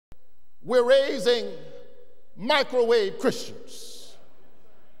We're raising microwave Christians.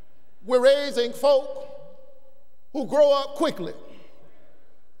 We're raising folk who grow up quickly,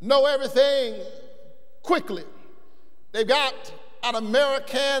 know everything quickly. They've got an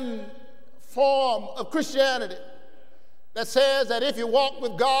American form of Christianity that says that if you walk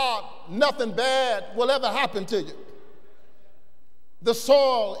with God, nothing bad will ever happen to you. The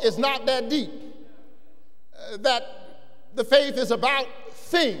soil is not that deep, that the faith is about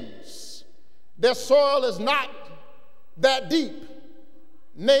things. Their soil is not that deep.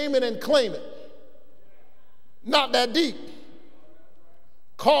 Name it and claim it. Not that deep.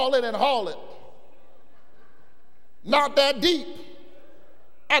 Call it and haul it. Not that deep.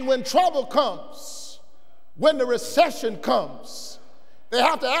 And when trouble comes, when the recession comes, they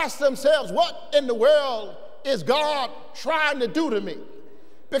have to ask themselves, what in the world is God trying to do to me?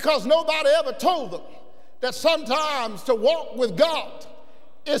 Because nobody ever told them that sometimes to walk with God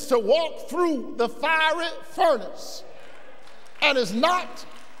is to walk through the fiery furnace. And it's not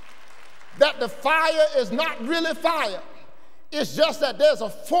that the fire is not really fire. It's just that there's a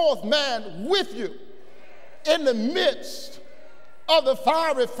fourth man with you in the midst of the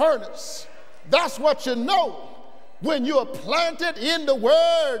fiery furnace. That's what you know when you are planted in the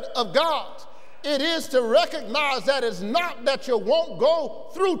Word of God. It is to recognize that it's not that you won't go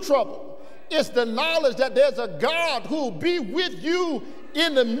through trouble. It's the knowledge that there's a God who will be with you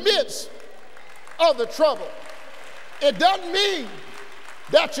in the midst of the trouble. It doesn't mean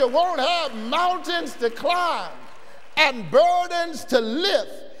that you won't have mountains to climb and burdens to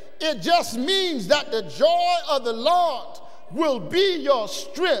lift. It just means that the joy of the Lord will be your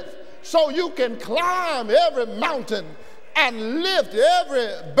strength, so you can climb every mountain and lift every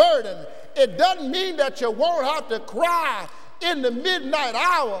burden. It doesn't mean that you won't have to cry in the midnight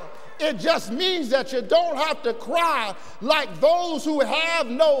hour. It just means that you don't have to cry like those who have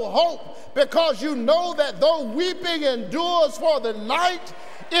no hope, because you know that though weeping endures for the night,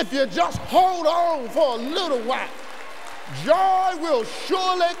 if you just hold on for a little while, joy will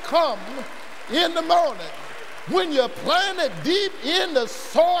surely come in the morning. When you're planted deep in the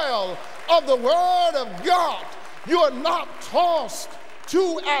soil of the Word of God, you're not tossed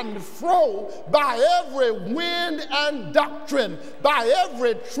to and fro by every wind and doctrine, by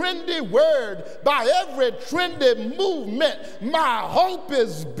every trendy word, by every trendy movement. My hope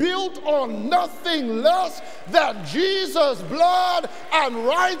is built on nothing less than Jesus' blood and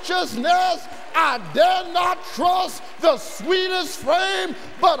righteousness. I dare not trust the sweetest frame,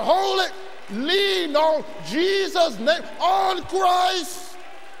 but wholly lean on Jesus' name, on Christ.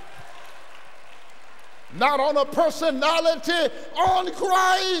 Not on a personality, on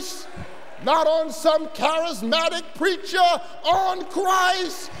Christ. Not on some charismatic preacher, on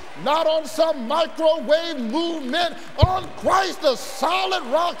Christ. Not on some microwave movement, on Christ, the solid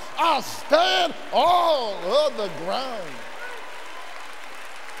rock. I stand all of the ground.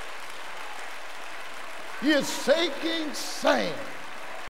 You're shaking sand.